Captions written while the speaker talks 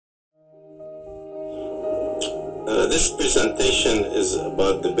This presentation is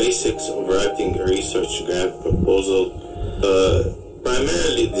about the basics of writing a research grant proposal,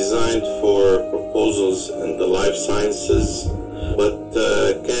 primarily designed for proposals in the life sciences, but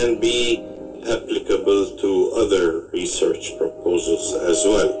can be applicable to other research proposals as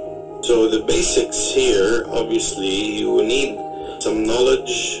well. So the basics here, obviously, you will need some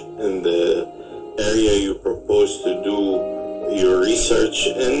knowledge in the area you propose to do your research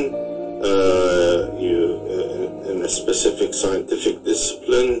in. In a specific scientific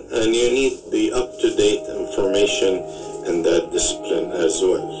discipline, and you need the up-to-date information in that discipline as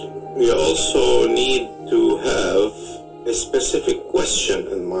well. You also need to have a specific question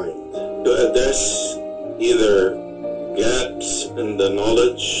in mind to address either gaps in the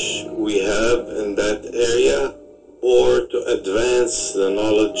knowledge we have in that area or to advance the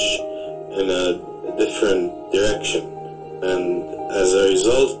knowledge in a different direction. And as a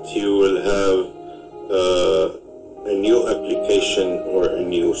result, you will have a new application or a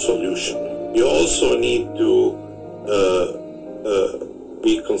new solution. You also need to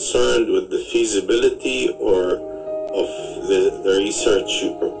be concerned with the feasibility of the research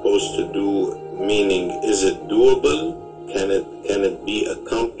you propose to do, meaning, is it doable? Can it be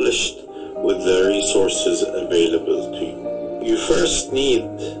accomplished with the resources available to you? You first need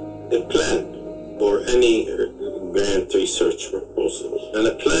a plan for any grant research proposal. And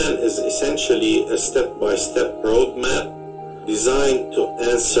a plan is essentially a step-by-step roadmap designed to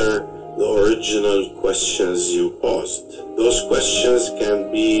answer the original questions you posed. Those questions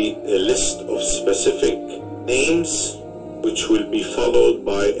can be a list of specific aims, which will be followed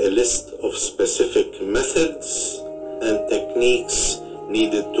by a list of specific methods and techniques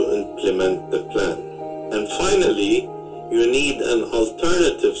needed to implement the plan. And finally, you need an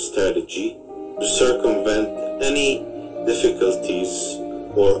alternative strategy to circumvent any difficulties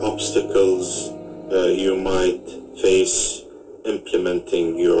or obstacles you might face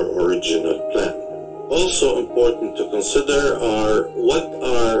implementing your original plan. Also important to consider are what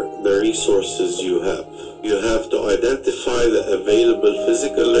are the resources you have. You have to identify the available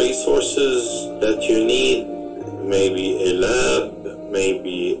physical resources that you need, maybe a lab,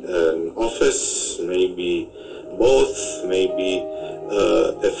 maybe an office, maybe both, maybe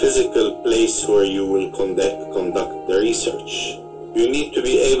a physical place where you will conduct the research. You need to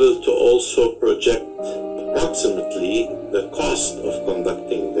be able to also project approximately the cost of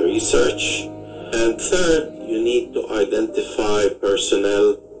conducting the research. And third, you need to identify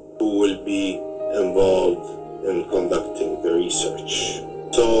personnel who will be involved in conducting the research.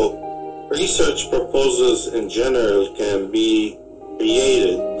 So, research proposals in general can be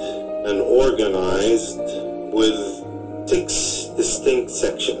created and organized with 6 distinct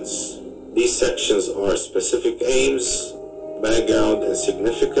sections. These sections are specific aims, background and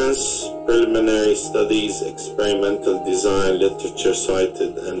significance, preliminary studies, experimental design, literature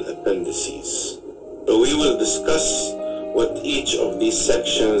cited, and appendices. So we will discuss what each of these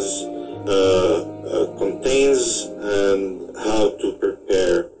sections contains and how to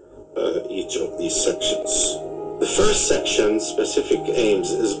prepare each of these sections. The first section, specific aims,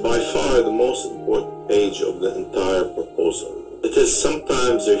 is by far the most important page of the entire proposal. It is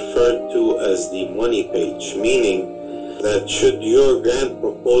sometimes referred to as the money page, meaning that should your grant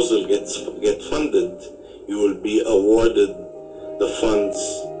proposal get funded, you will be awarded the funds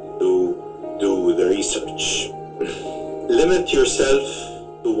to do the research. Limit yourself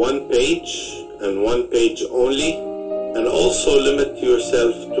to 1 page and 1 page only, and also limit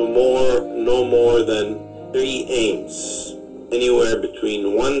yourself to no more than 3 aims. Anywhere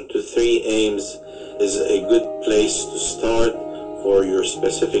between 1 to 3 aims is a good place to start for your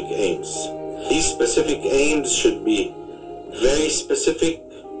specific aims. These specific aims should be very specific,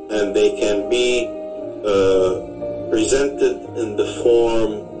 and they can be presented in the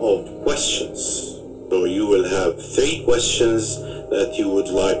form of questions. So you will have 3 questions that you would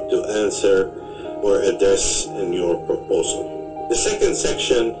like to answer or address in your proposal. The second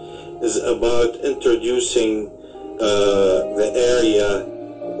section is about introducing the area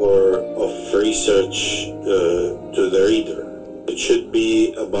of research to the reader. It should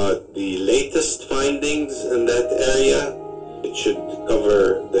be about the latest findings in that area. It should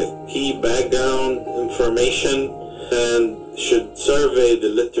cover the key background information and should survey the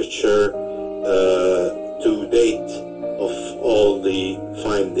literature to date of all the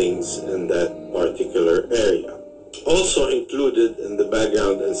findings in that particular area. Also included in the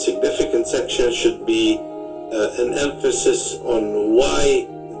background and significance section should be an emphasis on why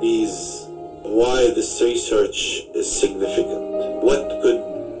this research is significant. What could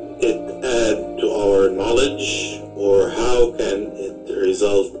it add to our knowledge, or how can it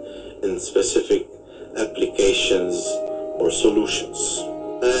result in specific applications or solutions.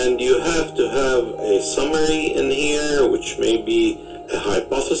 And you have to have a summary in here, which may be a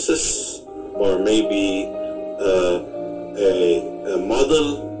hypothesis or maybe a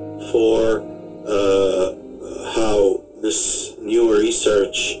model for how this new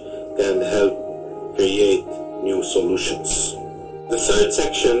research can help create new solutions. The third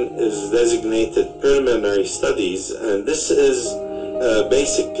section is designated preliminary studies, and this is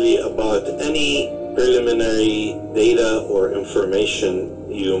basically about any preliminary data or information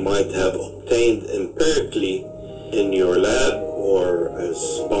you might have obtained empirically in your lab or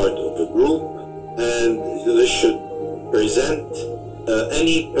as part of a group, and this should present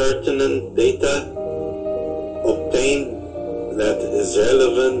any pertinent data obtained that is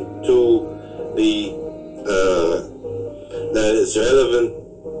relevant to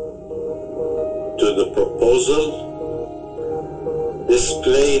the proposal,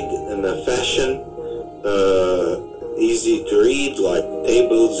 displayed in a fashion easy to read, like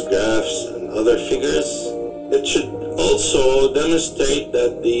tables, graphs, and other figures. It should also demonstrate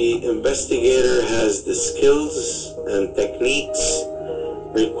that the investigator has the skills and techniques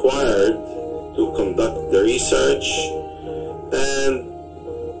required to conduct the research, and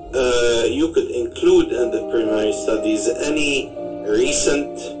you could include in the preliminary studies any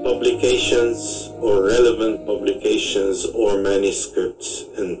recent publications or relevant publications or manuscripts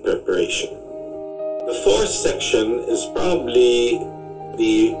in preparation. The fourth section is probably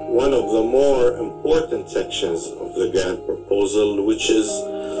one of the more important sections of the grant proposal, which is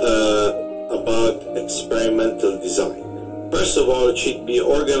about experimental design. First of all, it should be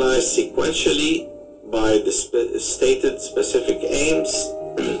organized sequentially by the stated specific aims,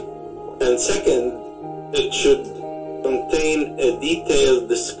 and second, it should contain a detailed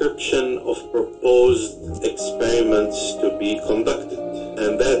description of proposed experiments to be conducted,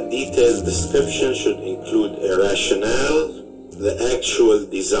 and that detailed description should include a rationale, the actual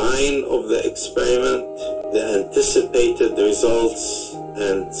design of the experiment, the anticipated results,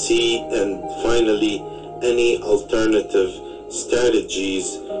 and finally any alternative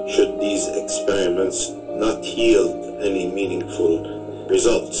strategies should these experiments not yield any meaningful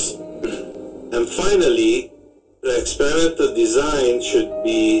results. And finally, the experimental design should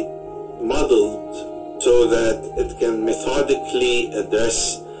be modeled so that it can methodically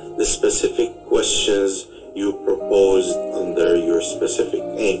address the specific questions you proposed under your specific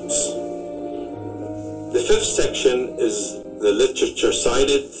aims. The fifth section is the literature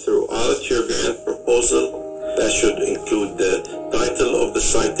cited throughout your grant proposal. That should include the title of the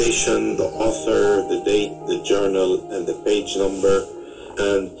citation, the author, the date, the journal, and the page number.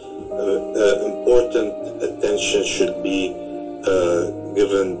 And important attention should be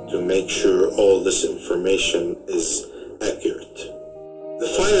given to make sure all this information is accurate. The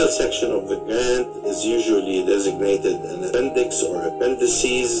final section of the grant is usually designated an appendix or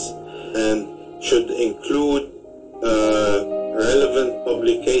appendices and should include relevant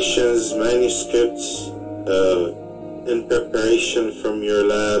publications, manuscripts in preparation from your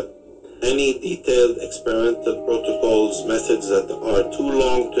lab, any detailed experimental protocols, methods that are too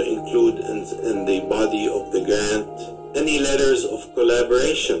long to include in the body of the grant, any letters of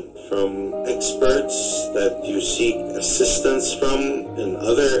collaboration from experts that you seek assistance from in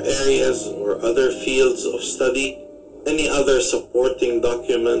other areas or other fields of study, any other supporting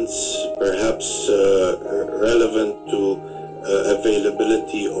documents, perhaps relevant to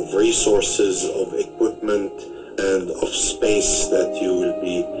availability of resources, of equipment, and of space that you will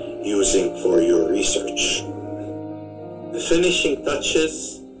be using for your research. The finishing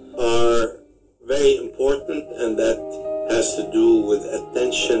touches are very important, and that has to do with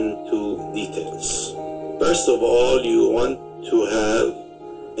attention to details. First of all, you want to have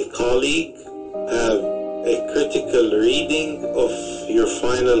a colleague have a critical reading of your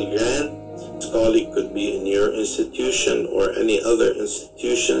final grant. This colleague could be in your institution or any other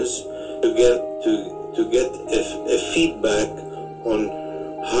institutions to get a feedback on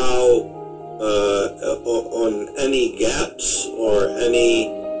how on any gaps or any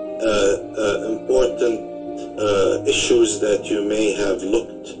important issues that you may have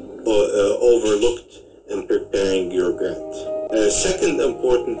overlooked in preparing your grant. A second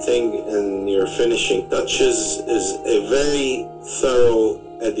important thing in your finishing touches is a very thorough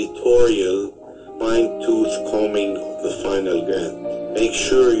editorial fine-tooth combing of the final grant. Make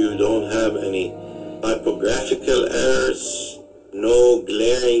sure you don't have any typographical errors, no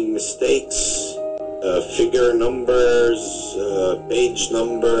glaring mistakes, figure numbers, page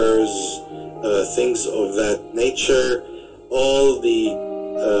numbers, things of that nature. All the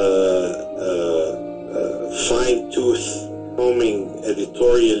fine-tooth performing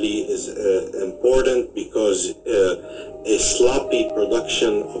editorially is important, because a sloppy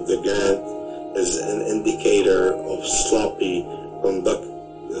production of the grant is an indicator of sloppy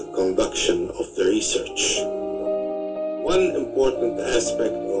conduction of the research. One important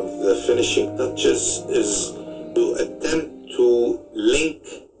aspect of the finishing touches is to attempt to link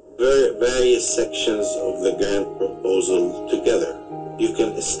various sections of the grant proposal together. You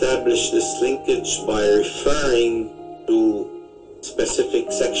can establish this linkage by referring to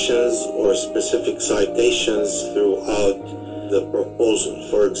specific sections or specific citations throughout the proposal.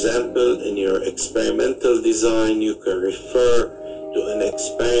 For example, in your experimental design, you can refer to an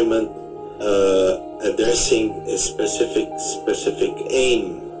experiment addressing a specific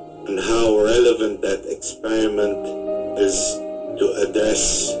aim, and how relevant that experiment is to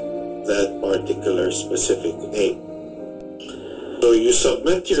address that particular specific aim. So you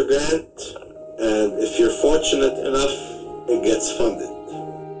submit your grant, and if you're fortunate enough, it gets funded.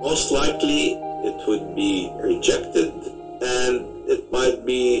 Most likely it would be rejected, and it might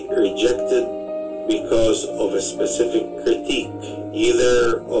be rejected because of a specific critique,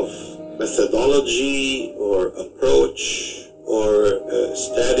 either of methodology or approach or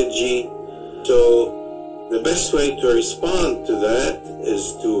strategy. So the best way to respond to that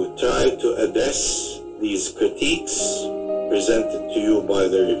is to try to address these critiques presented to you by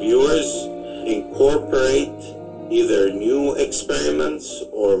the reviewers, incorporate either new experiments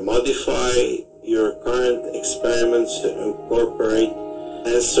or modify your current experiments to incorporate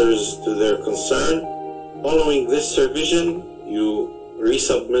answers to their concern. Following this revision, you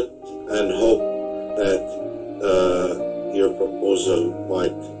resubmit and hope that your proposal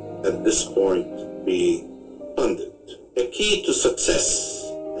might at this point be funded. A key to success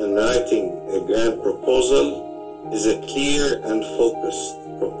in writing a grant proposal is a clear and focused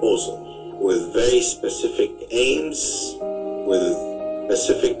proposal with very specific aims, with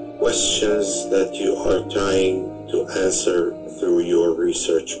specific questions that you are trying to answer through your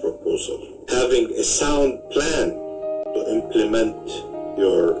research proposal. Having a sound plan to implement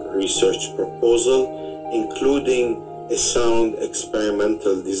your research proposal, including a sound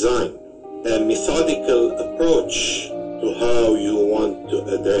experimental design, a methodical approach to how you want to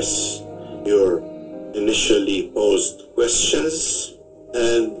address your initially posed questions,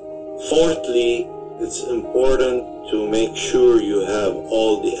 and fourthly, it's important to make sure you have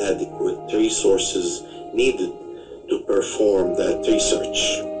all the adequate resources needed to perform that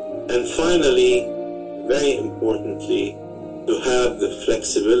research. And finally, very importantly, to have the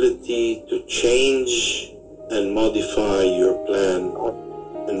flexibility to change and modify your plan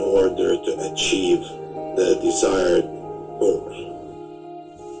in order to achieve the desired